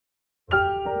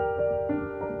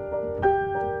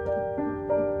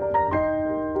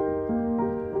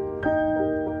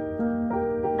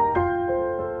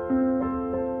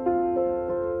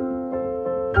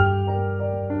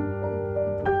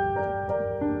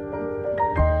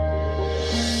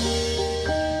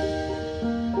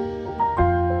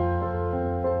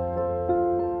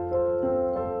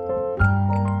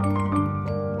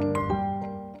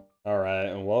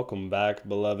back,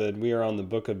 beloved. We are on the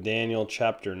book of Daniel,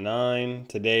 chapter 9.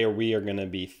 Today we are going to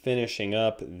be finishing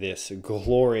up this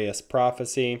glorious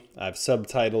prophecy. I've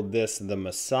subtitled this The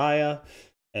Messiah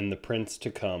and the Prince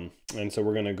to Come. And so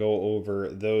we're going to go over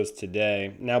those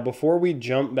today. Now, before we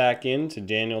jump back into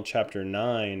Daniel chapter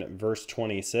 9, verse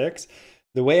 26,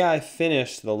 the way I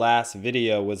finished the last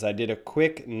video was I did a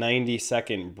quick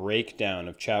 90-second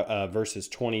breakdown of verses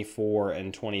 24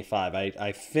 and 25.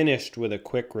 I finished with a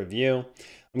quick review.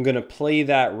 I'm going to play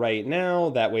that right now,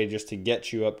 that way just to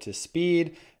get you up to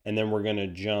speed, and then we're going to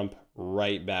jump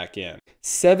right back in.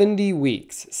 70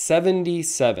 weeks, 70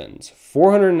 sevens,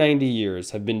 490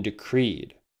 years have been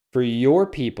decreed for your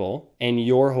people and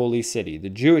your holy city, the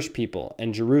Jewish people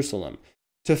and Jerusalem,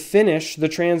 to finish the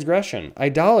transgression,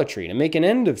 idolatry, to make an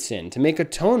end of sin, to make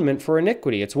atonement for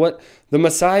iniquity. It's what the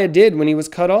Messiah did when he was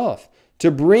cut off, to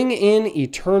bring in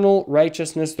eternal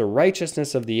righteousness, the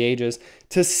righteousness of the ages,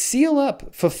 to seal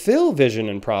up, fulfill vision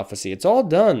and prophecy. It's all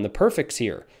done. The perfect's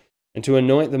here. And to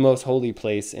anoint the most holy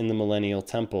place in the millennial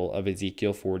temple of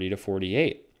Ezekiel 40 to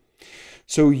 48.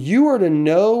 So you are to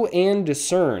know and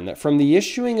discern that from the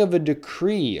issuing of a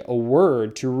decree, a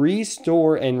word to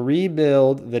restore and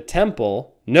rebuild the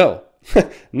temple, no,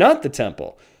 not the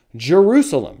temple,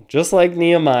 Jerusalem, just like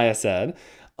Nehemiah said,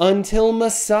 until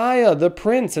Messiah, the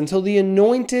Prince, until the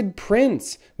anointed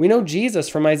Prince. We know Jesus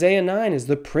from Isaiah 9 is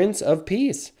the Prince of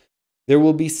Peace. There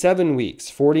will be 7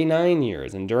 weeks, 49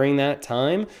 years, and during that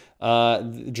time,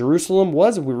 Jerusalem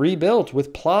was rebuilt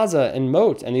with plaza and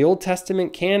moat, and the Old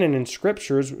Testament canon and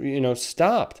scriptures,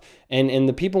 stopped, and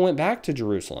the people went back to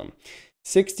Jerusalem.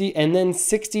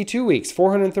 62 weeks,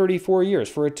 434 years,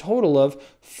 for a total of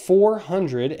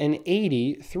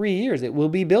 483 years. It will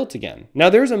be built again. Now,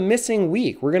 there's a missing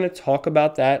week. We're going to talk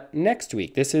about that next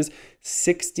week. This is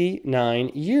 69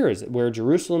 years where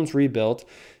Jerusalem's rebuilt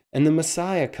and the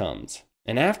Messiah comes.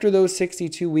 And after those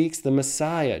 62 weeks, the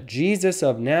Messiah, Jesus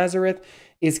of Nazareth,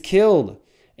 is killed,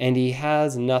 and he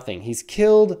has nothing. He's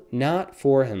killed not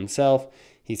for himself.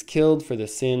 He's killed for the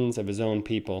sins of his own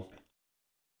people.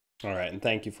 All right, and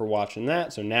thank you for watching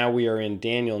that. So now we are in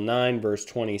Daniel 9, verse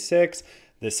 26.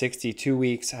 The 62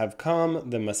 weeks have come.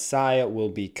 The Messiah will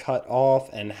be cut off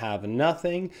and have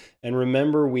nothing. And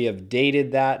remember, we have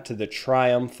dated that to the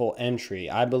triumphal entry.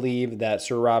 I believe that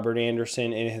Sir Robert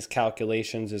Anderson in his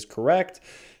calculations is correct,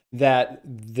 that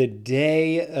the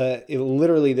day,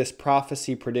 literally this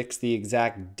prophecy predicts the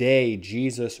exact day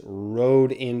Jesus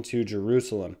rode into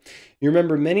Jerusalem. You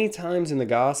remember many times in the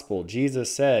gospel,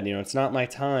 Jesus said, it's not my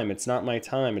time, it's not my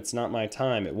time, it's not my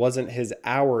time. It wasn't his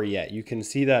hour yet. You can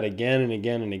see that again and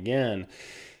again and again.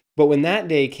 But when that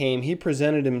day came, he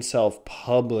presented himself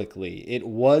publicly. It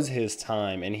was his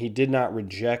time, and he did not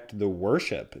reject the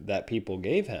worship that people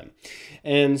gave him.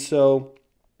 And so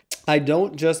I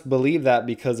don't just believe that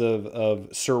because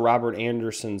of Sir Robert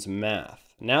Anderson's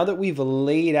math. Now that we've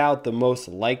laid out the most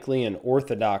likely and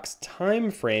orthodox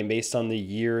time frame based on the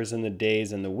years and the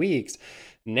days and the weeks,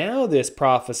 now this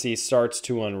prophecy starts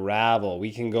to unravel.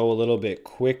 We can go a little bit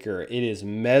quicker. It is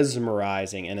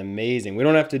mesmerizing and amazing. We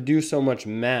don't have to do so much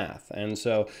math. And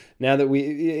so now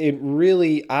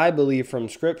that I believe from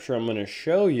Scripture, I'm going to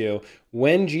show you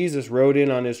when Jesus rode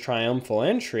in on his triumphal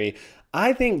entry,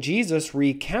 I think Jesus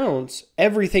recounts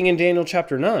everything in Daniel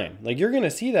chapter 9. You're going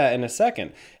to see that in a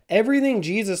second. Everything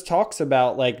Jesus talks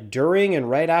about, during and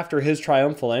right after his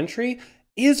triumphal entry,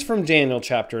 is from Daniel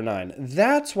chapter 9.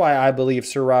 That's why I believe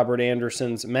Sir Robert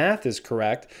Anderson's math is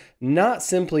correct, not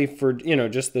simply for,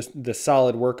 just the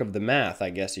solid work of the math, I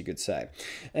guess you could say.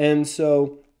 And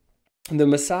so the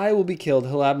Messiah will be killed.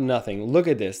 He'll have nothing. Look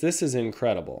at this. This is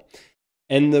incredible.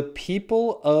 And the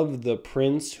people of the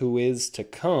prince who is to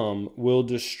come will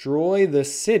destroy the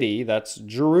city, that's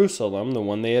Jerusalem, the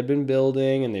one they had been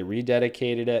building, and they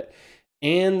rededicated it,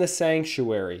 and the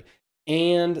sanctuary,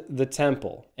 and the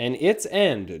temple. And its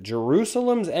end,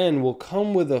 Jerusalem's end, will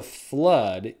come with a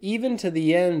flood. Even to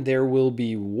the end, there will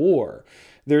be war.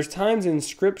 There's times in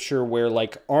Scripture where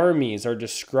armies are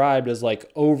described as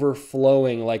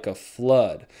overflowing like a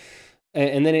flood.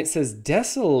 And then it says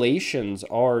desolations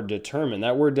are determined.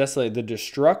 That word desolate, the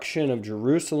destruction of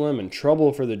Jerusalem and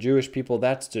trouble for the Jewish people,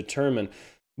 that's determined.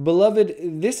 Beloved,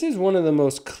 this is one of the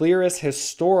most clearest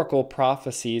historical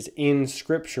prophecies in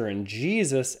Scripture, and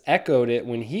Jesus echoed it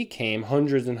when he came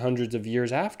hundreds and hundreds of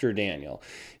years after Daniel.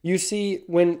 You see,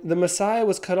 when the Messiah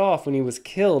was cut off, when he was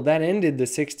killed, that ended the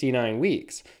 69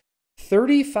 weeks.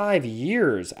 35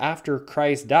 years after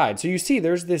Christ died. So you see,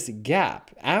 there's this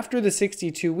gap. After the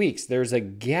 62 weeks, there's a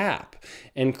gap.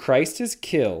 And Christ is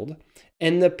killed,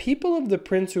 And the people of the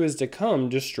prince who is to come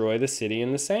destroy the city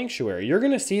and the sanctuary. You're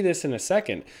going to see this in a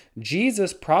second.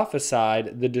 Jesus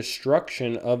prophesied the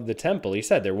destruction of the temple. He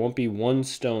said there won't be one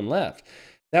stone left.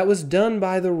 That was done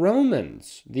by the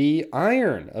Romans, the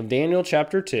iron of Daniel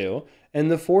chapter 2 and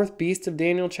the fourth beast of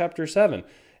Daniel chapter 7.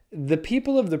 The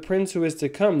people of the prince who is to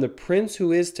come, the prince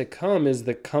who is to come is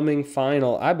the coming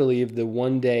final, I believe, the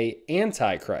one-day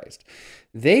Antichrist.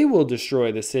 They will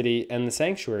destroy the city and the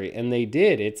sanctuary, and they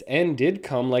did. Its end did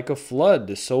come like a flood.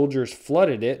 The soldiers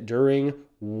flooded it during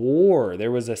war.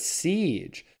 There was a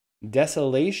siege.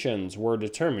 Desolations were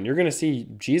determined. You're going to see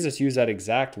Jesus use that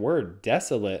exact word,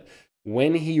 desolate,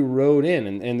 when he rode in.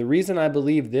 And the reason I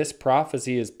believe this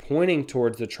prophecy is pointing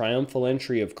towards the triumphal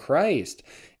entry of Christ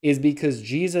is because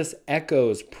Jesus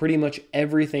echoes pretty much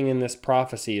everything in this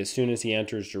prophecy as soon as he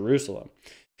enters Jerusalem.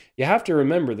 You have to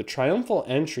remember the triumphal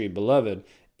entry, beloved,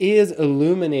 is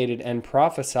illuminated and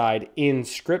prophesied in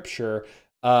Scripture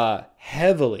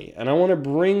heavily. And I want to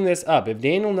bring this up. If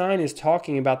Daniel 9 is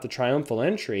talking about the triumphal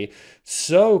entry,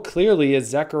 so clearly is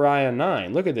Zechariah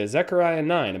 9. Look at this, Zechariah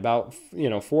 9, about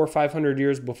 400 or 500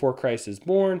 years before Christ is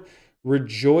born.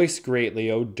 Rejoice greatly,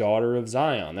 O daughter of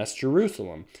Zion. That's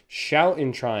Jerusalem. Shout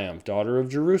in triumph, daughter of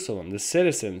Jerusalem, the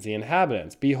citizens, the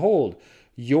inhabitants. Behold,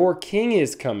 your king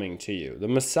is coming to you, the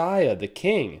Messiah, the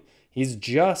king. He's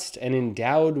just and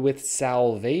endowed with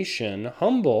salvation,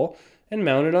 humble, and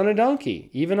mounted on a donkey,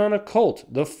 even on a colt,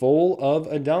 the foal of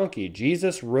a donkey.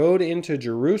 Jesus rode into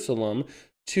Jerusalem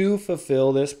to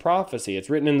fulfill this prophecy. It's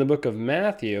written in the book of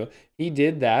Matthew. He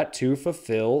did that to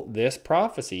fulfill this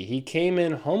prophecy. He came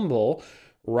in humble,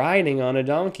 riding on a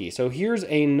donkey. So here's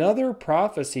another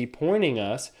prophecy pointing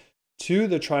us to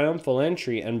the triumphal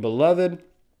entry. And beloved,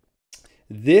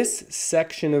 this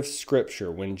section of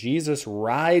Scripture, when Jesus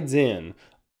rides in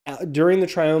during the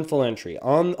triumphal entry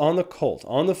on the colt,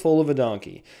 on the foal of a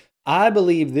donkey, I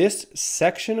believe this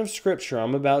section of Scripture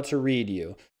I'm about to read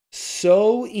you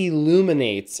so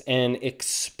illuminates and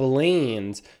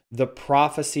explains the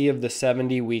prophecy of the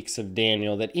 70 weeks of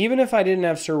Daniel that even if I didn't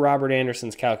have Sir Robert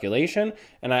Anderson's calculation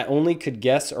and I only could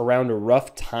guess around a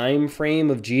rough time frame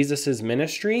of Jesus's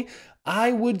ministry,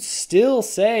 I would still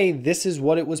say this is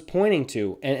what it was pointing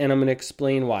to, and I'm going to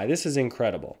explain why. This is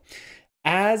incredible.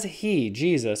 As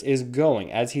Jesus, is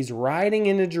going, as he's riding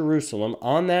into Jerusalem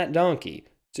on that donkey,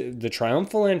 to the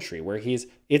triumphal entry, where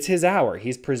it's his hour,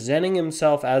 he's presenting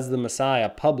himself as the Messiah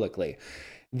publicly.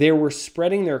 They were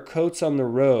spreading their coats on the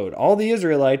road, all the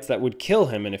Israelites that would kill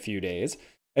him in a few days.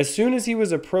 As soon as he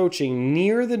was approaching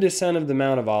near the descent of the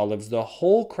Mount of Olives, the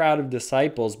whole crowd of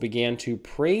disciples began to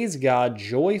praise God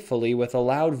joyfully with a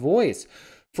loud voice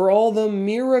for all the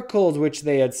miracles which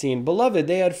they had seen. Beloved,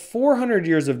 they had 400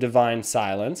 years of divine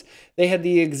silence. They had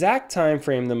the exact time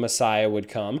frame the Messiah would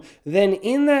come. Then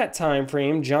in that time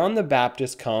frame, John the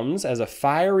Baptist comes as a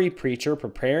fiery preacher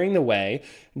preparing the way.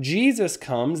 Jesus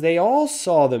comes. They all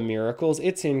saw the miracles.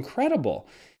 It's incredible.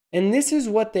 And this is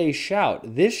what they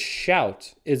shout. This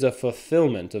shout is a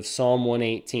fulfillment of Psalm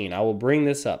 118. I will bring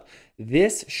this up.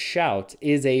 This shout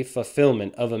is a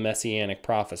fulfillment of a messianic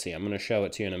prophecy. I'm going to show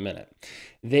it to you in a minute.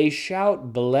 They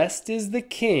shout, "Blessed is the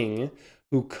King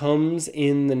who comes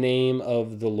in the name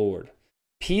of the Lord.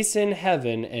 Peace in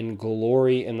heaven and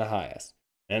glory in the highest."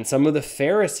 And some of the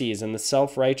Pharisees and the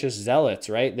self-righteous zealots,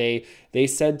 right? They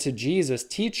said to Jesus,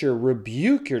 "Teacher,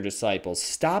 rebuke your disciples.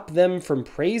 Stop them from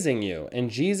praising you." And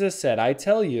Jesus said, "I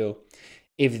tell you,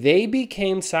 if they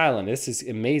became silent," this is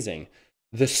amazing,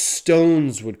 "the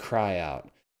stones would cry out."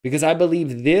 Because I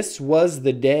believe this was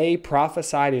the day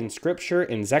prophesied in Scripture,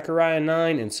 in Zechariah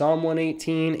 9, in Psalm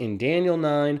 118, in Daniel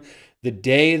 9, the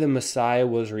day the Messiah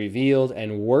was revealed,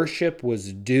 and worship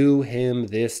was due him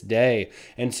this day.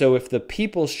 And so if the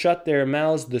people shut their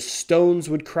mouths, the stones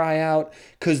would cry out,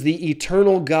 because the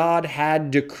eternal God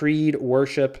had decreed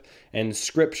worship, and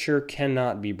Scripture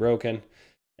cannot be broken.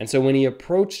 And so when he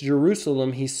approached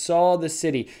Jerusalem, he saw the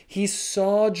city. He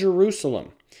saw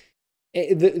Jerusalem.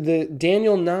 The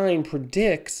Daniel 9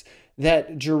 predicts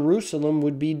that Jerusalem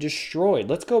would be destroyed.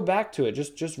 Let's go back to it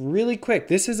just really quick.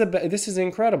 This is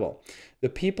incredible. The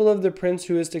people of the prince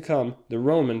who is to come, the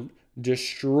Roman,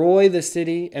 destroy the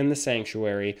city and the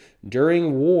sanctuary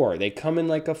during war. They come in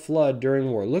like a flood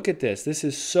during war. Look at this. This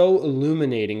is so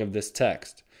illuminating of this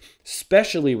text,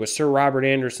 especially with Sir Robert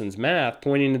Anderson's math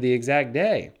pointing to the exact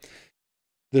day.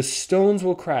 The stones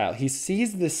will cry out. He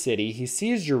sees the city, he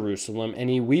sees Jerusalem, and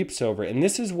he weeps over it. And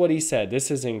this is what he said. This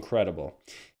is incredible.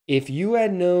 "If you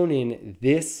had known in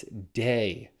this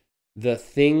day the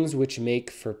things which make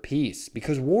for peace,"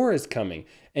 because war is coming.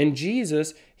 And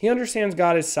Jesus, he understands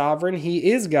God is sovereign.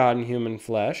 He is God in human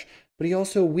flesh. but he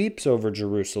also weeps over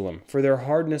Jerusalem for their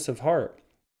hardness of heart.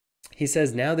 He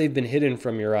says, now they've been hidden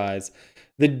from your eyes.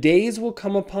 The days will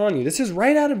come upon you. This is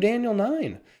right out of Daniel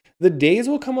 9. The days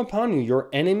will come upon you. Your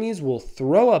enemies will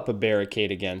throw up a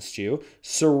barricade against you,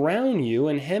 surround you,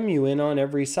 and hem you in on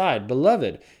every side.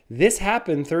 Beloved, this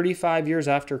happened 35 years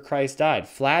after Christ died.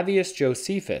 Flavius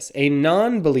Josephus, a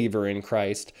non-believer in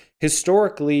Christ,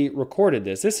 historically recorded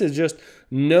this. This is just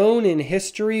known in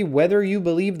history, whether you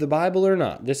believe the Bible or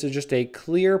not. This is just a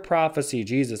clear prophecy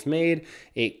Jesus made.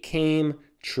 It came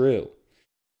true.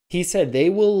 He said, they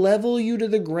will level you to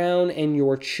the ground and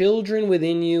your children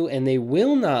within you, and they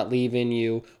will not leave in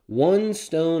you one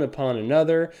stone upon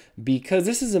another, because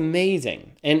this is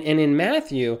amazing. And in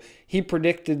Matthew, he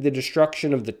predicted the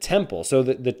destruction of the temple. So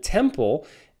the temple,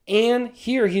 and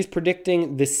here he's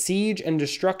predicting the siege and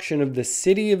destruction of the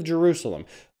city of Jerusalem.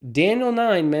 Daniel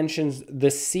 9 mentions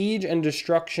the siege and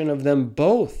destruction of them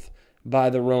both by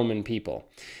the Roman people.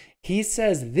 He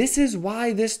says, this is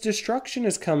why this destruction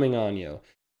is coming on you.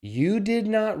 You did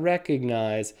not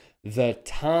recognize the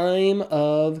time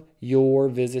of your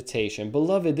visitation.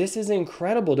 Beloved, this is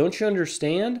incredible. Don't you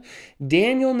understand?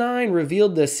 Daniel 9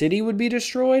 revealed the city would be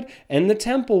destroyed and the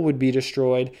temple would be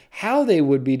destroyed, how they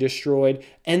would be destroyed,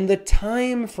 and the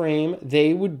time frame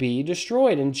they would be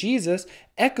destroyed. And Jesus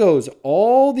echoes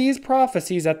all these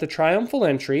prophecies at the triumphal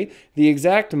entry, the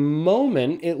exact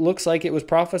moment it looks like it was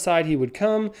prophesied he would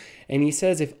come. And he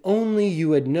says, if only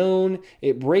you had known.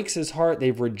 It breaks his heart.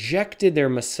 They've rejected their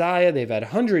Messiah. They've had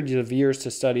hundreds of years to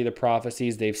study the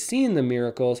prophecies. They've seen the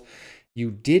miracles.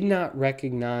 You did not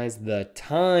recognize the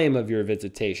time of your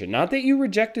visitation. Not that you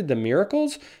rejected the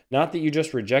miracles, not that you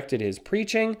just rejected his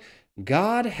preaching.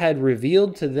 God had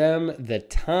revealed to them the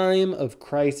time of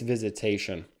Christ's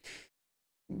visitation.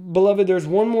 Beloved, there's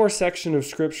one more section of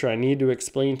scripture I need to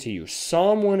explain to you.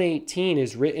 Psalm 118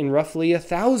 is written roughly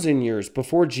 1,000 years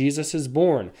before Jesus is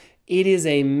born. It is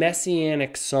a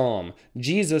messianic psalm.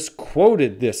 Jesus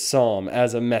quoted this psalm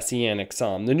as a messianic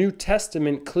psalm. The New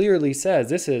Testament clearly says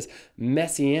this is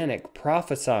messianic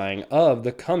prophesying of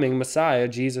the coming Messiah,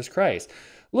 Jesus Christ.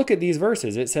 Look at these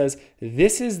verses. It says,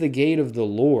 this is the gate of the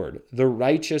Lord. The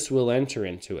righteous will enter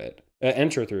through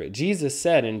it. Jesus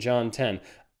said in John 10,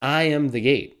 I am the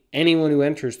gate. Anyone who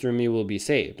enters through me will be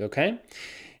saved, okay?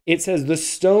 It says, the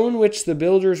stone which the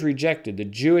builders rejected, the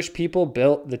Jewish people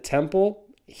built the temple,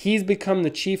 he's become the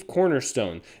chief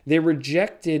cornerstone. They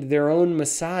rejected their own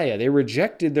Messiah. They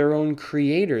rejected their own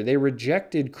creator. They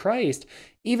rejected Christ.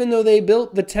 Even though they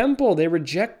built the temple, they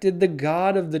rejected the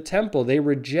God of the temple. They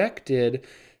rejected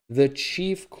the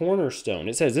chief cornerstone.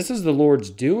 It says, this is the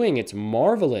Lord's doing. It's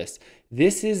marvelous.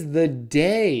 This is the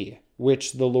day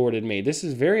which the Lord had made. This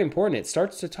is very important. It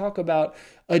starts to talk about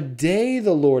a day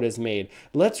the Lord has made.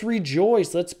 Let's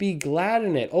rejoice. Let's be glad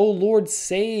in it. Oh Lord,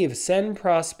 save, send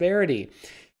prosperity.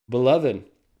 Beloved,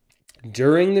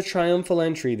 during the triumphal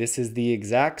entry, this is the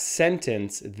exact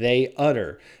sentence they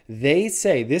utter. They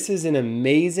say, this is an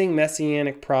amazing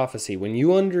messianic prophecy. When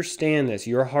you understand this,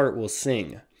 your heart will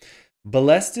sing.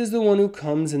 Blessed is the one who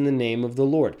comes in the name of the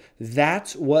Lord.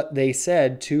 That's what they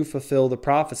said to fulfill the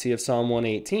prophecy of Psalm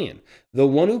 118. The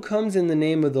one who comes in the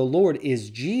name of the Lord is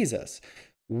Jesus.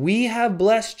 We have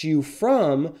blessed you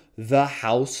from the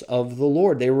house of the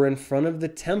Lord. They were in front of the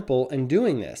temple and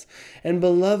doing this. And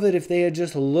beloved, if they had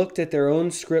just looked at their own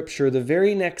scripture, the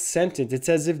very next sentence, it's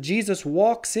as if Jesus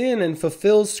walks in and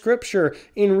fulfills scripture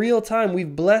in real time.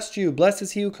 We've blessed you. Blessed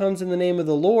is he who comes in the name of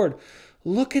the Lord.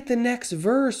 Look at the next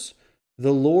verse.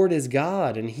 The Lord is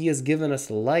God, and he has given us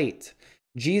light.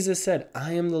 Jesus said,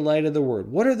 I am the light of the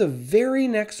world. What are the very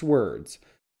next words?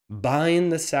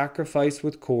 Bind the sacrifice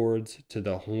with cords to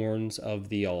the horns of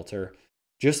the altar.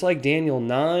 Just like Daniel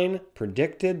 9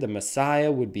 predicted the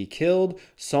Messiah would be killed,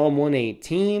 Psalm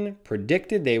 118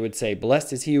 predicted they would say,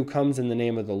 blessed is he who comes in the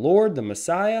name of the Lord, the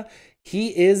Messiah.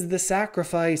 He is the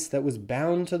sacrifice that was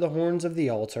bound to the horns of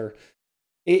the altar.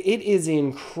 It is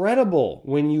incredible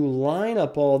when you line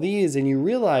up all these and you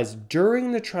realize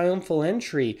during the triumphal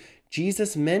entry,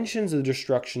 Jesus mentions the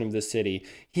destruction of the city.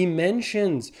 He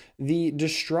mentions the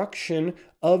destruction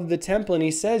of the temple, and he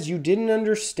says, you didn't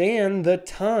understand the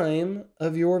time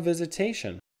of your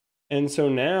visitation. And so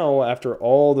now, after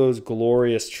all those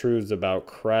glorious truths about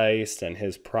Christ and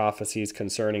his prophecies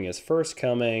concerning his first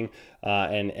coming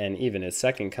and even his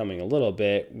second coming a little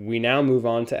bit, we now move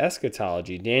on to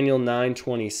eschatology. Daniel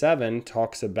 9:27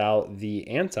 talks about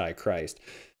the Antichrist.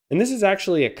 And this is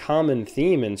actually a common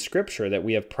theme in Scripture, that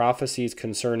we have prophecies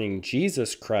concerning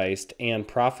Jesus Christ and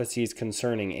prophecies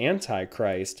concerning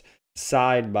Antichrist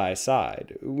side by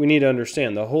side. We need to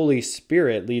understand the Holy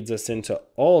Spirit leads us into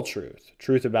all truth,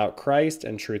 truth about Christ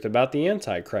and truth about the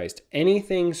Antichrist.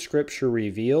 Anything Scripture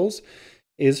reveals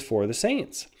is for the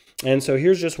saints. And so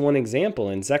here's just one example.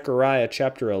 In Zechariah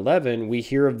chapter 11, we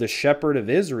hear of the shepherd of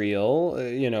Israel,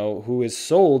 who is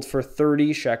sold for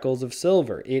 30 shekels of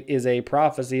silver. It is a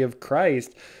prophecy of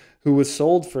Christ who was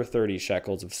sold for 30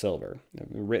 shekels of silver,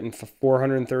 written for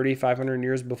 430, 500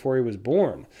 years before he was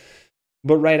born.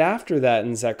 But right after that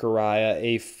in Zechariah,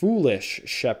 a foolish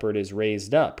shepherd is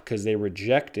raised up because they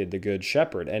rejected the good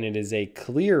shepherd. And it is a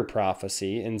clear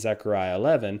prophecy in Zechariah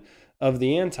 11 of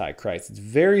the Antichrist. It's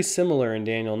very similar in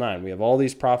Daniel 9. We have all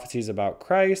these prophecies about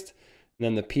Christ, and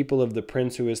then the people of the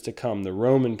prince who is to come. The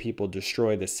Roman people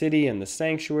destroy the city and the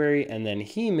sanctuary, and then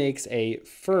he makes a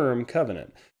firm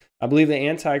covenant. I believe the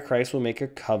Antichrist will make a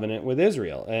covenant with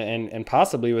Israel and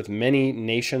possibly with many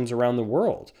nations around the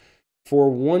world for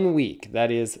 1 week,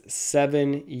 that is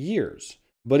 7 years.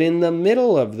 But in the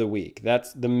middle of the week,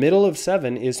 that's the middle of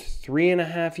 7 is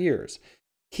 3.5 years.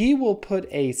 He will put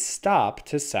a stop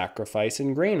to sacrifice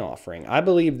and grain offering. I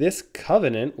believe this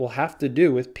covenant will have to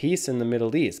do with peace in the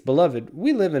Middle East. Beloved,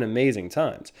 we live in amazing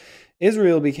times.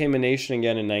 Israel became a nation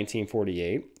again in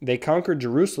 1948. They conquered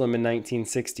Jerusalem in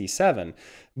 1967.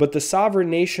 But the sovereign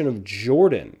nation of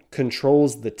Jordan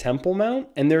controls the Temple Mount,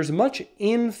 and there's much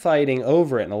infighting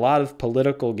over it and a lot of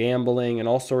political gambling and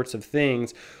all sorts of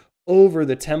things over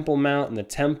the Temple Mount and the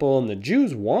temple, and the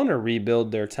Jews want to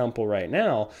rebuild their temple right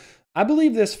now. I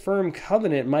believe this firm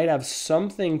covenant might have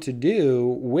something to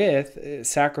do with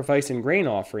sacrifice and grain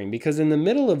offering, because in the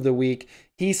middle of the week,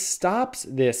 he stops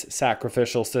this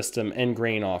sacrificial system and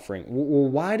grain offering. Well,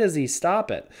 why does he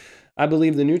stop it? I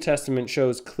believe the New Testament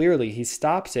shows clearly he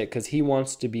stops it because he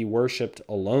wants to be worshiped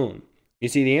alone. You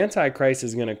see, the Antichrist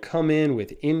is going to come in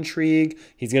with intrigue.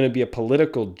 He's going to be a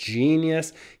political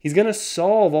genius. He's going to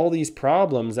solve all these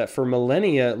problems that for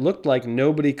millennia looked like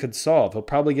nobody could solve. He'll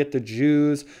probably get the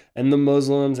Jews and the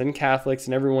Muslims and Catholics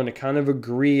and everyone to kind of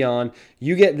agree on,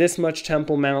 you get this much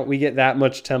Temple Mount, we get that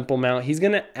much Temple Mount. He's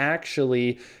going to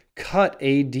actually cut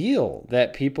a deal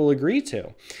that people agree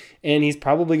to. And he's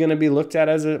probably going to be looked at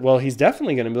as he's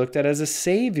definitely going to be looked at as a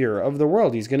savior of the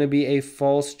world. He's going to be a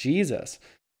false Jesus.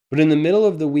 But in the middle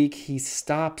of the week, he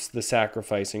stops the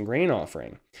sacrifice and grain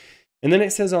offering. And then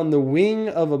it says, on the wing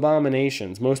of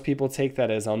abominations. Most people take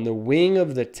that as on the wing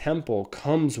of the temple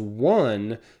comes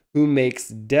one who makes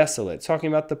desolate. It's talking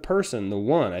about the person, the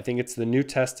one. I think it's the New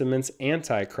Testament's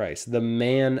Antichrist, the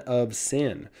man of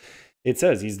sin. It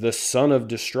says he's the son of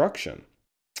destruction.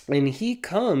 And he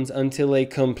comes until a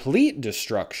complete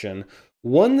destruction.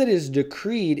 One that is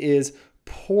decreed is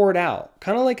poured out,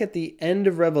 kind of like at the end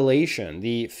of Revelation.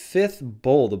 The fifth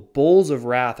bowl, the bowls of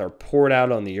wrath are poured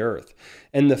out on the earth.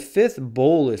 And the fifth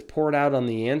bowl is poured out on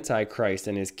the Antichrist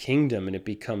and his kingdom, and it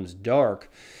becomes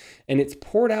dark. And it's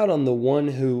poured out on the one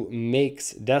who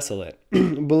makes desolate.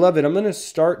 Beloved, I'm going to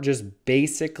start just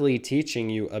basically teaching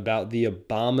you about the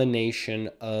abomination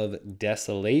of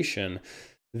desolation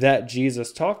that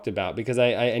Jesus talked about, because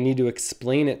I need to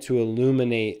explain it to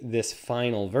illuminate this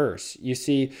final verse. You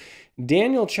see,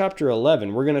 Daniel chapter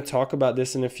 11, we're going to talk about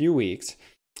this in a few weeks.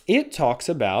 It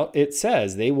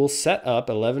says, they will set up,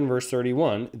 11 verse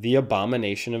 31, the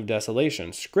abomination of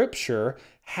desolation. Scripture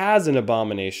has an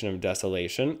abomination of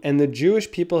desolation, and the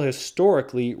Jewish people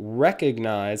historically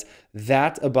recognize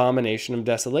that abomination of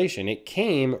desolation. It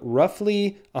came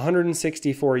roughly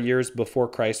 164 years before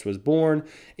Christ was born.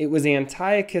 It was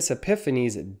Antiochus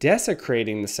Epiphanes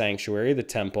desecrating the sanctuary, the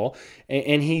temple,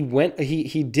 and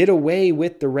he did away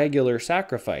with the regular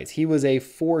sacrifice. He was a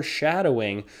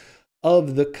foreshadowing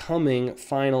of the coming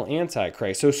final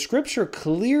Antichrist. So Scripture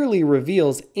clearly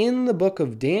reveals in the book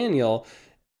of Daniel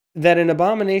that an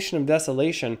abomination of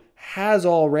desolation has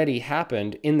already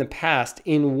happened in the past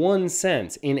in one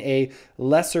sense, in a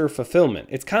lesser fulfillment.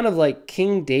 It's kind of like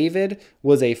King David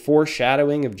was a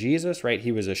foreshadowing of Jesus, right?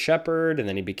 He was a shepherd and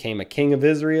then he became a king of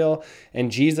Israel, and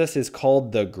Jesus is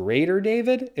called the greater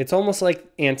David. It's almost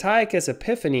like Antiochus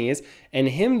Epiphanes and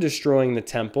him destroying the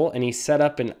temple, and he set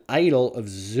up an idol of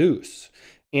Zeus.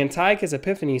 Antiochus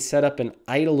Epiphanes set up an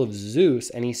idol of Zeus,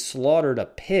 and he slaughtered a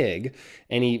pig,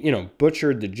 and he,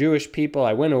 butchered the Jewish people.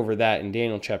 I went over that in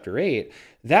Daniel chapter 8.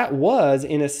 That was,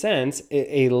 in a sense,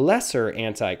 a lesser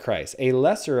Antichrist, a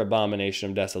lesser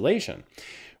abomination of desolation.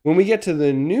 When we get to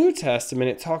the New Testament,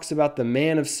 it talks about the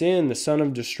man of sin, the son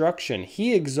of destruction.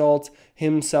 He exalts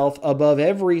himself above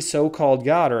every so-called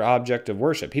god or object of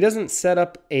worship. He doesn't set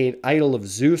up an idol of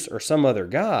Zeus or some other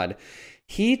god.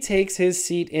 He takes his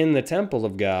seat in the temple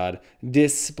of God,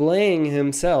 displaying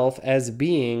himself as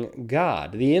being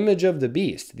God, the image of the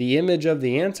beast, the image of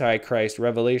the Antichrist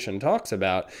Revelation talks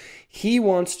about. He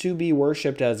wants to be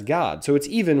worshipped as God. So it's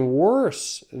even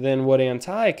worse than what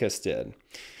Antiochus did.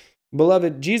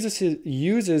 Beloved, Jesus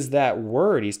uses that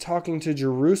word. He's talking to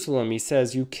Jerusalem. He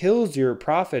says, you killed your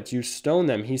prophets, you stoned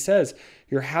them. He says,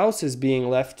 your house is being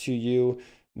left to you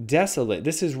desolate.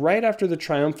 This is right after the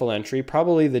triumphal entry,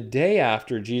 probably the day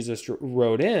after Jesus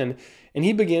rode in, and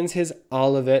he begins his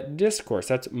Olivet discourse.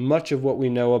 That's much of what we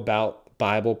know about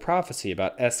Bible prophecy,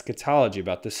 about eschatology,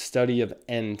 about the study of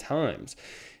end times.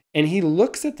 And he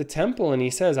looks at the temple and he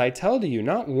says, I tell to you,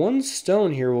 not one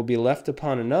stone here will be left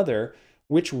upon another,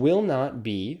 which will not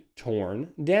be torn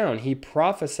down. He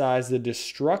prophesies the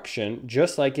destruction,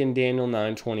 just like in Daniel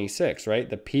 9:26, right?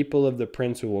 The people of the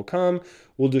prince who will come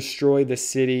will destroy the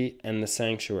city and the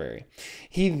sanctuary.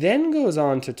 He then goes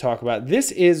on to talk about,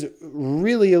 this is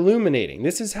really illuminating.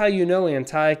 This is how you know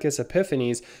Antiochus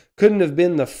Epiphanes couldn't have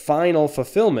been the final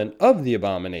fulfillment of the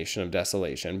abomination of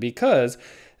desolation, because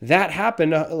that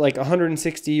happened like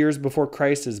 160 years before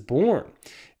Christ is born.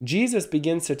 Jesus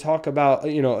begins to talk about,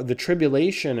 the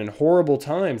tribulation and horrible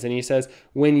times. And he says,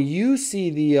 when you see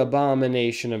the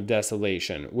abomination of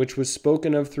desolation, which was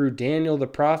spoken of through Daniel the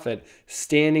prophet,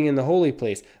 standing in the holy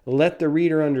place, let the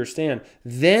reader understand,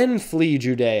 then flee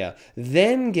Judea,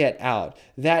 then get out.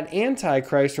 That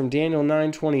Antichrist from Daniel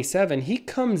 9:27, he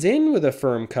comes in with a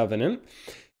firm covenant.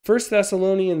 1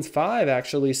 Thessalonians 5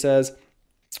 actually says,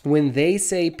 when they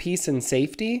say peace and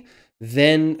safety,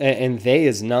 then, and they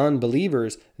as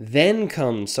non-believers, then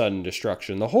comes sudden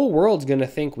destruction. The whole world's going to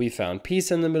think we found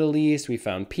peace in the Middle East, we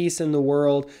found peace in the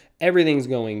world, everything's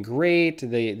going great.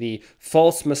 The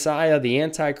false Messiah, the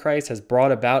Antichrist, has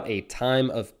brought about a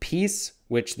time of peace,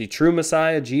 which the true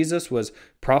Messiah, Jesus, was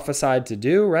prophesied to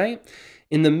do, right?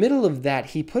 In the middle of that,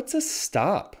 he puts a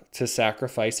stop to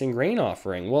sacrificing grain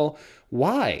offering. Well,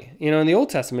 why? In the Old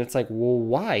Testament, it's like, well,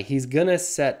 why? He's going to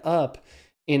set up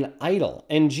an idol.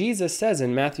 And Jesus says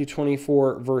in Matthew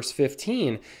 24, verse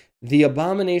 15, the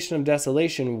abomination of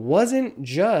desolation wasn't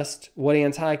just what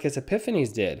Antiochus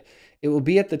Epiphanes did. It will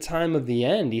be at the time of the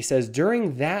end. He says,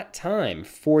 during that time,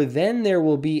 for then there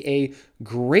will be a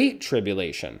great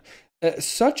tribulation.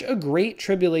 Such a great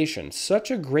tribulation,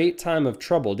 such a great time of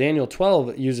trouble. Daniel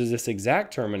 12 uses this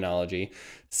exact terminology,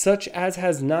 such as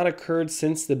has not occurred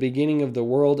since the beginning of the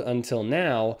world until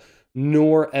now,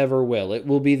 nor ever will. It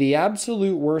will be the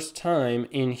absolute worst time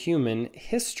in human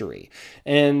history.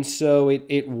 And so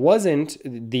it wasn't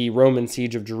the Roman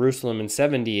siege of Jerusalem in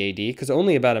 70 AD, because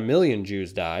only about 1 million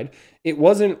Jews died. It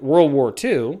wasn't World War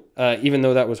II, even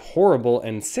though that was horrible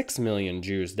and 6 million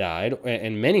Jews died,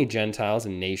 and many Gentiles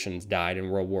and nations died in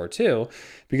World War II,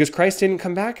 because Christ didn't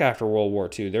come back after World War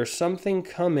II. There's something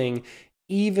coming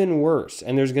even worse,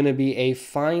 and there's going to be a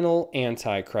final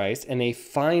Antichrist and a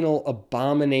final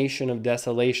abomination of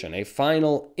desolation, a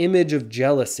final image of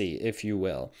jealousy, if you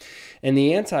will. And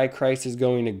the Antichrist is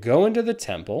going to go into the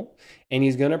temple, and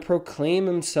he's going to proclaim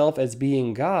himself as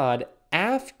being God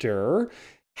after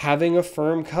having a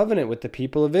firm covenant with the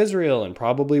people of Israel and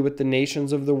probably with the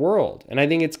nations of the world. And I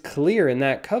think it's clear in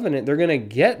that covenant, they're going to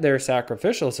get their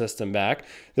sacrificial system back.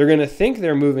 They're going to think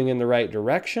they're moving in the right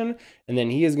direction. And then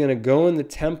he is going to go in the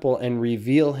temple and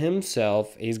reveal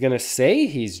himself. He's going to say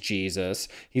he's Jesus.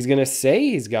 He's going to say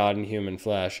he's God in human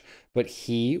flesh, but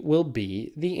he will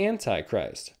be the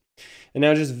Antichrist. And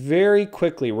now just very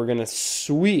quickly, we're going to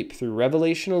sweep through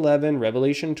Revelation 11,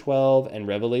 Revelation 12, and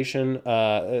Revelation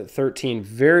 13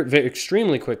 very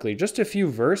extremely quickly, just a few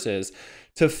verses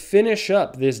to finish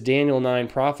up this Daniel 9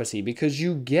 prophecy, because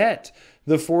you get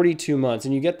the 42 months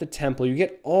and you get the temple, you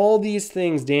get all these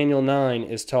things Daniel 9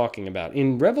 is talking about.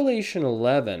 In Revelation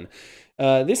 11,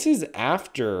 this is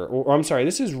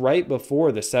this is right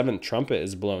before the seventh trumpet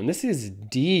is blown. This is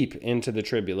deep into the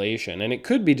tribulation, and it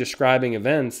could be describing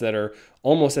events that are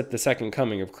almost at the second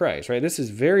coming of Christ, right? This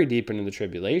is very deep into the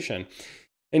tribulation.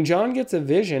 And John gets a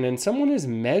vision, and someone is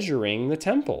measuring the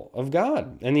temple of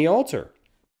God and the altar.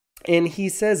 And he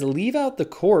says, leave out the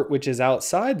court which is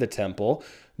outside the temple.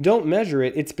 Don't measure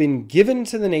it. It's been given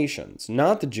to the nations,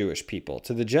 not the Jewish people,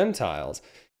 to the Gentiles.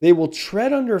 They will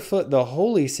tread underfoot the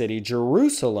holy city,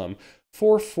 Jerusalem,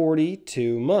 for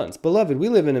 42 months. Beloved, we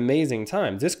live in amazing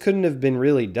times. This couldn't have been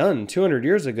really done. 200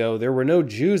 years ago, there were no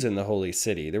Jews in the holy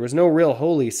city. There was no real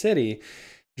holy city.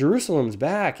 Jerusalem's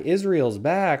back. Israel's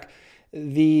back.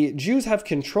 The Jews have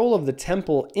control of the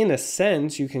temple in a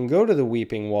sense. You can go to the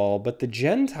weeping wall, but the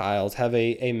Gentiles have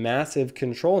a massive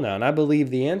control now. And I believe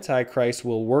the Antichrist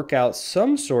will work out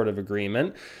some sort of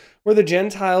agreement where the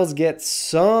Gentiles get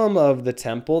some of the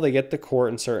temple, they get the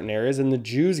court in certain areas, and the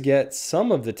Jews get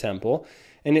some of the temple.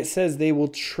 And it says they will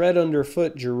tread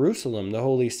underfoot Jerusalem, the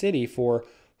holy city, for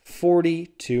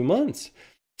 42 months.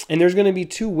 And there's going to be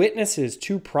two witnesses,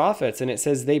 two prophets, and it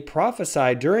says they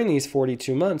prophesied during these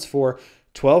 42 months for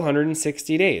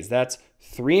 1,260 days. That's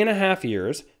 3.5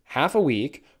 years, half a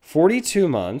week, 42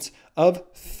 months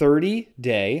of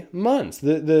 30-day months.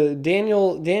 The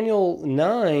Daniel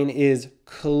 9 is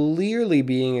clearly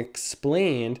being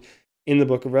explained in the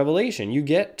book of Revelation. You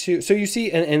get to, so you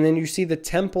see, and then you see the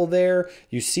temple there,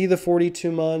 you see the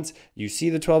 42 months, you see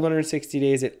the 1,260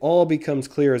 days. It all becomes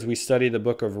clear as we study the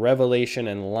book of Revelation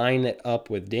and line it up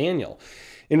with Daniel.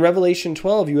 In Revelation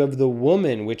 12, you have the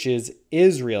woman, which is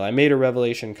Israel. I made a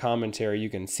Revelation commentary. You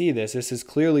can see this. This is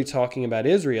clearly talking about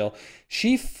Israel.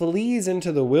 She flees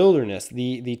into the wilderness.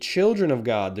 The children of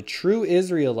God, the true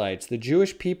Israelites, the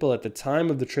Jewish people at the time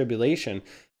of the tribulation,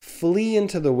 flee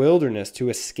into the wilderness to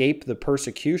escape the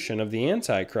persecution of the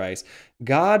Antichrist.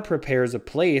 God prepares a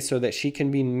place so that she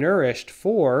can be nourished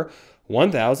for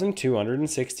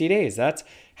 1,260 days. That's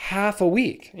half a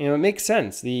week. It makes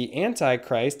sense. The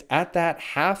Antichrist at that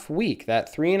half week,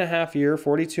 that 3.5 year,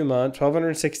 42 month,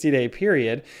 1,260 day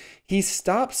period, he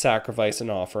stops sacrifice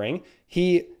and offering.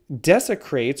 He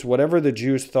desecrates whatever the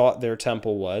Jews thought their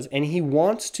temple was, and he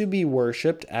wants to be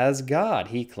worshipped as God.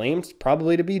 He claims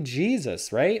probably to be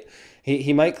Jesus, right?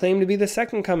 He might claim to be the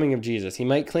second coming of Jesus. He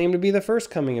might claim to be the first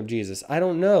coming of Jesus. I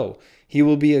don't know. He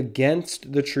will be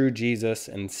against the true Jesus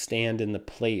and stand in the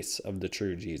place of the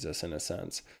true Jesus in a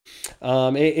sense.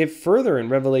 It further in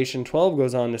Revelation 12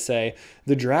 goes on to say,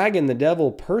 the dragon, the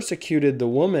devil, persecuted the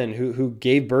woman who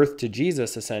gave birth to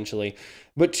Jesus essentially.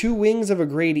 But 2 wings of a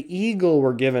great eagle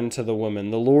were given to the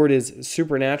woman. The Lord is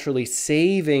supernaturally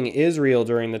saving Israel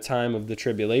during the time of the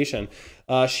tribulation.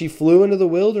 She flew into the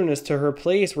wilderness to her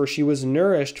place where she was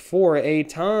nourished for a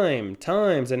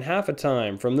times and half a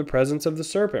time from the presence of the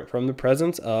serpent, from the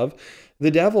presence of the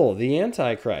devil, the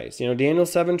Antichrist. Daniel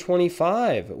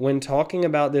 7:25, when talking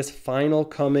about this final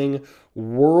coming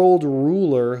world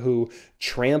ruler who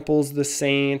tramples the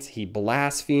saints, he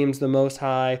blasphemes the Most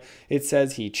High. It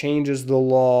says he changes the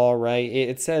law, right?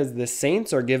 It says the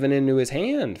saints are given into his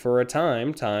hand for a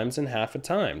time, times and half a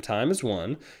time. Time is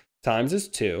 1, times is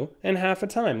 2, and half a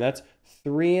time. That's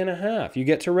 3.5. You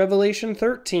get to Revelation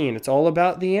 13. It's all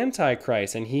about the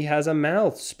Antichrist, and he has a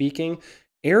mouth speaking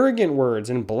arrogant words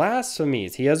and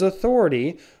blasphemies. He has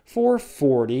authority for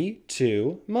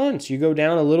 42 months. You go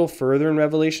down a little further in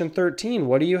Revelation 13.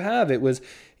 What do you have? It was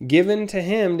given to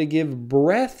him to give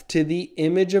breath to the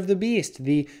image of the beast,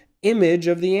 the image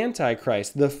of the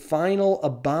Antichrist, the final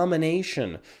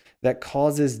abomination that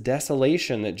causes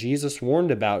desolation that Jesus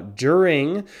warned about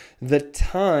during the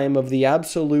time of the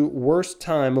absolute worst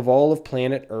time of all of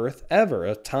planet Earth ever,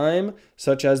 a time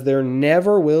such as there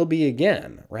never will be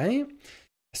again, right?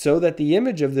 So that the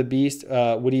image of the beast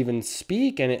would even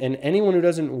speak, and anyone who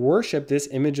doesn't worship this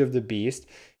image of the beast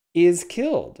is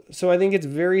killed. So I think it's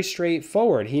very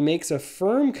straightforward. He makes a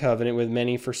firm covenant with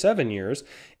many for 7 years.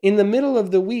 In the middle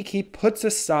of the week, he puts a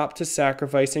stop to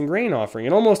sacrifice and grain offering.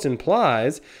 It almost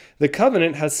implies the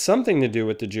covenant has something to do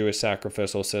with the Jewish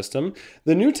sacrificial system.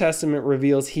 The New Testament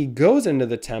reveals he goes into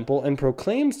the temple and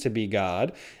proclaims to be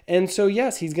God. And so,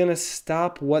 yes, he's going to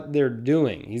stop what they're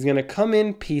doing. He's going to come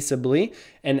in peaceably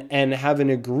and have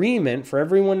an agreement for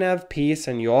everyone to have peace,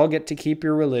 and you all get to keep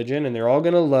your religion, and they're all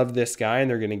going to love this guy, and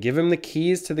they're going to give him the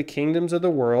keys to the kingdoms of the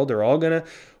world. They're all going to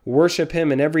worship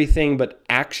him and everything but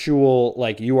actual,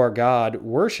 like, you are God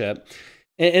worship.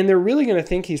 And they're really going to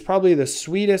think he's probably the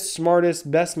sweetest, smartest,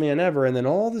 best man ever. And then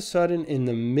all of a sudden, in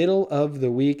the middle of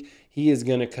the week, he is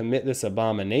going to commit this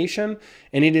abomination,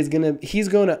 and he's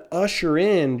going to usher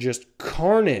in just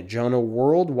carnage on a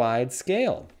worldwide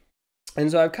scale. And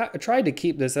so I've tried to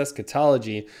keep this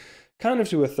eschatology kind of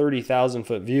to a 30,000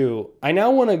 foot view. I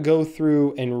now want to go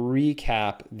through and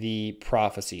recap the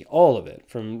prophecy, all of it,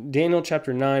 from Daniel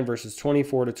chapter 9, verses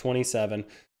 24 to 27,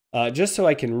 just so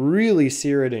I can really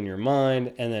sear it in your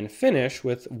mind, and then finish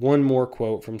with one more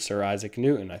quote from Sir Isaac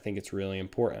Newton. I think it's really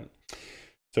important.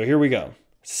 So here we go.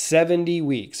 70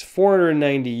 weeks,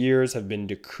 490 years have been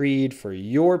decreed for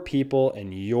your people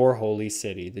and your holy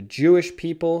city, the Jewish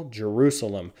people,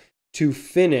 Jerusalem, to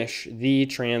finish the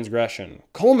transgression,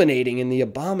 culminating in the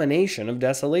abomination of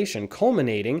desolation,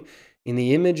 culminating in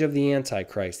the image of the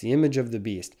Antichrist, the image of the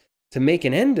beast, to make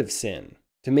an end of sin,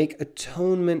 to make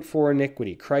atonement for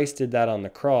iniquity. Christ did that on the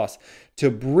cross,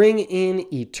 to bring in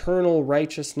eternal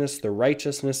righteousness, the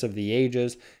righteousness of the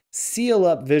ages, seal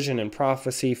up vision and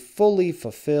prophecy, fully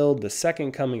fulfilled, the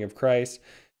second coming of Christ,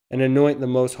 and anoint the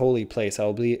most holy place.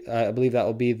 I believe that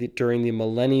will be during the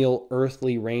millennial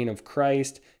earthly reign of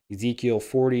Christ. Ezekiel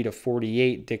 40 to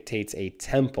 48 dictates a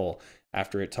temple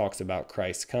after it talks about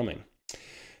Christ's coming.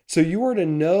 So you are to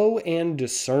know and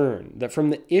discern that from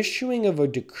the issuing of a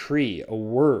decree, a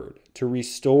word, to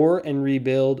restore and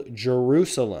rebuild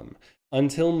Jerusalem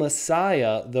until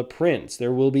Messiah the Prince,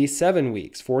 there will be 7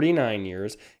 weeks, 49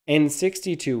 years, and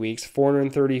 62 weeks,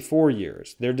 434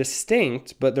 years. They're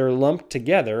distinct, but they're lumped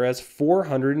together as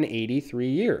 483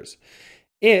 years.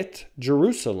 It,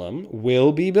 Jerusalem,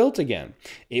 will be built again.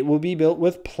 It will be built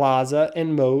with plaza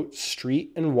and moat,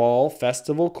 street and wall,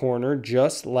 festival corner,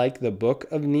 just like the book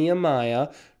of Nehemiah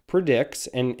predicts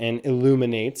and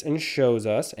illuminates and shows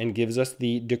us and gives us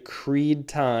the decreed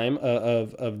time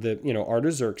of the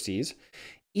Artaxerxes,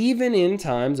 even in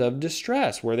times of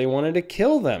distress where they wanted to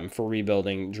kill them for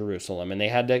rebuilding Jerusalem, and they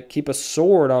had to keep a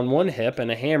sword on one hip and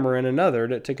a hammer in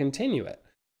another to continue it.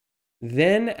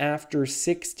 Then after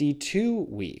 62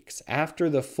 weeks, after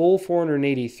the full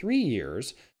 483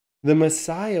 years, the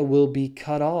Messiah will be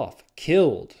cut off,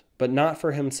 killed, but not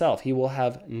for himself. He will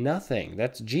have nothing.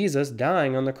 That's Jesus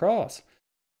dying on the cross.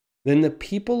 Then the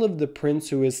people of the prince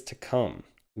who is to come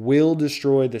will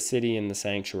destroy the city and the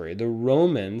sanctuary. The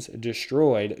Romans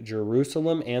destroyed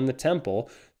Jerusalem and the temple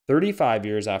 35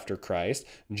 years after Christ,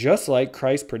 just like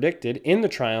Christ predicted in the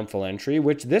triumphal entry,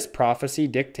 which this prophecy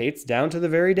dictates down to the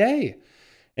very day.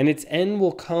 And its end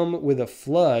will come with a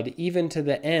flood. Even to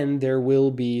the end, there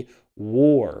will be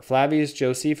war. Flavius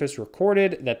Josephus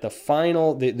recorded that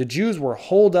the Jews were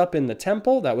holed up in the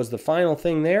temple. That was the final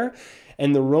thing there.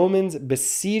 And the Romans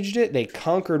besieged it. They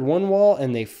conquered one wall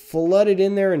and they flooded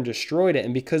in there and destroyed it.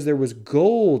 And because there was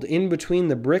gold in between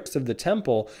the bricks of the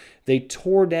temple, they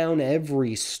tore down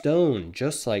every stone,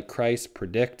 just like Christ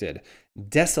predicted.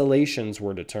 Desolations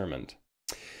were determined.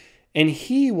 And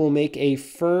he will make a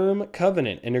firm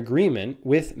covenant, an agreement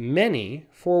with many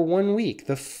for 1 week,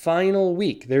 the final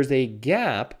week. There's a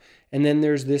gap, and then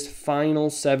there's this final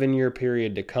 7-year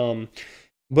period to come.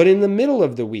 But in the middle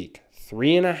of the week,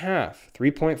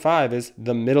 3.5 is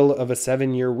the middle of a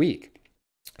 7-year week.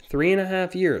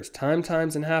 3.5 years,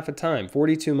 times and half a time,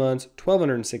 42 months,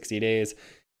 1,260 days.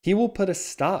 He will put a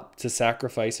stop to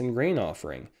sacrifice and grain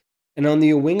offering. And on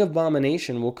the wing of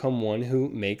abomination will come one who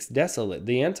makes desolate.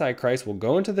 The Antichrist will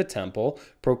go into the temple,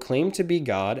 proclaim to be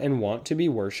God, and want to be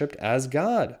worshipped as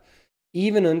God.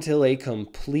 Even until a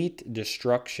complete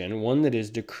destruction, one that is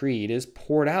decreed, is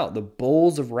poured out. The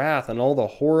bowls of wrath and all the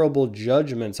horrible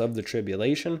judgments of the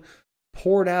tribulation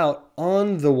poured out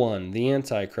on the one, the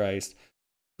Antichrist,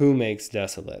 who makes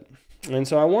desolate. And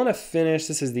so I want to finish.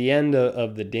 This is the end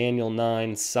of the Daniel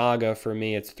 9 saga for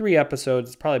me. It's 3 episodes.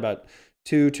 It's probably about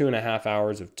 2.5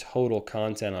 hours of total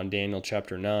content on Daniel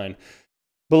chapter 9.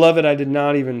 Beloved, I did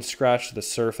not even scratch the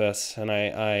surface, and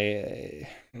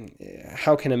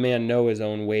how can a man know his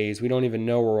own ways? We don't even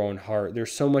know our own heart.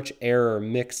 There's so much error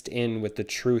mixed in with the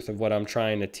truth of what I'm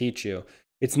trying to teach you.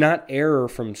 It's not error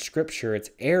from Scripture, it's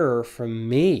error from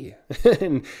me.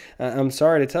 And I'm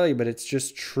sorry to tell you, but it's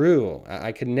just true.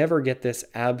 I could never get this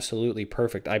absolutely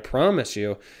perfect. I promise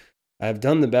you, I've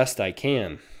done the best I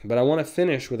can. But I want to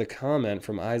finish with a comment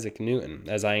from Isaac Newton,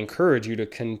 as I encourage you to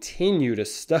continue to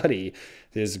study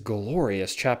this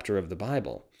glorious chapter of the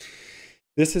Bible.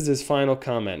 This is his final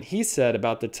comment. He said,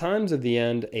 about the times of the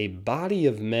end, a body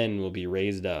of men will be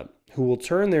raised up, who will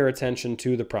turn their attention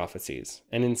to the prophecies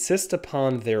and insist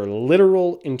upon their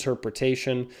literal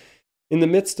interpretation in the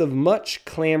midst of much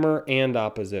clamor and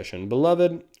opposition.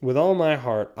 Beloved, with all my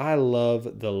heart, I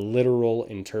love the literal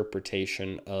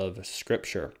interpretation of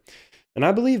Scripture. And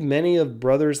I believe many of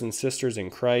brothers and sisters in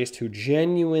Christ who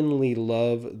genuinely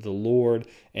love the Lord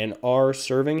and are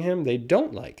serving Him, they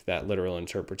don't like that literal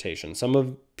interpretation. Some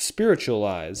have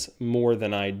spiritualized more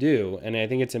than I do, and I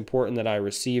think it's important that I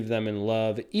receive them in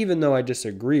love, even though I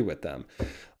disagree with them.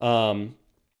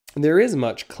 There is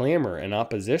much clamor and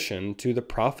opposition to the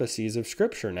prophecies of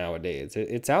Scripture nowadays.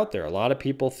 It's out there. A lot of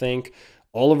people think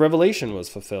all of Revelation was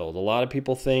fulfilled. A lot of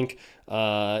people think, we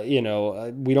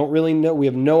don't really know. We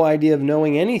have no idea of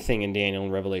knowing anything in Daniel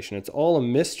and Revelation. It's all a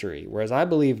mystery. Whereas I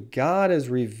believe God has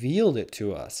revealed it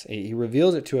to us. He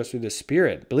reveals it to us through the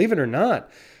Spirit. Believe it or not,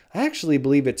 I actually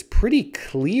believe it's pretty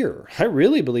clear. I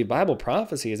really believe Bible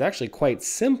prophecy is actually quite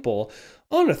simple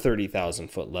on a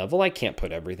 30,000-foot level. I can't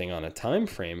put everything on a time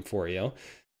frame for you.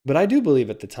 But I do believe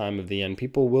at the time of the end,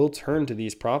 people will turn to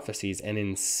these prophecies and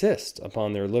insist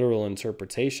upon their literal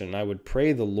interpretation. I would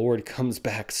pray the Lord comes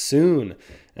back soon.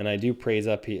 And I do pray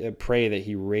that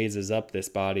He raises up this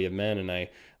body of men. And I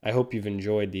hope you've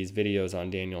enjoyed these videos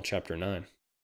on Daniel chapter 9.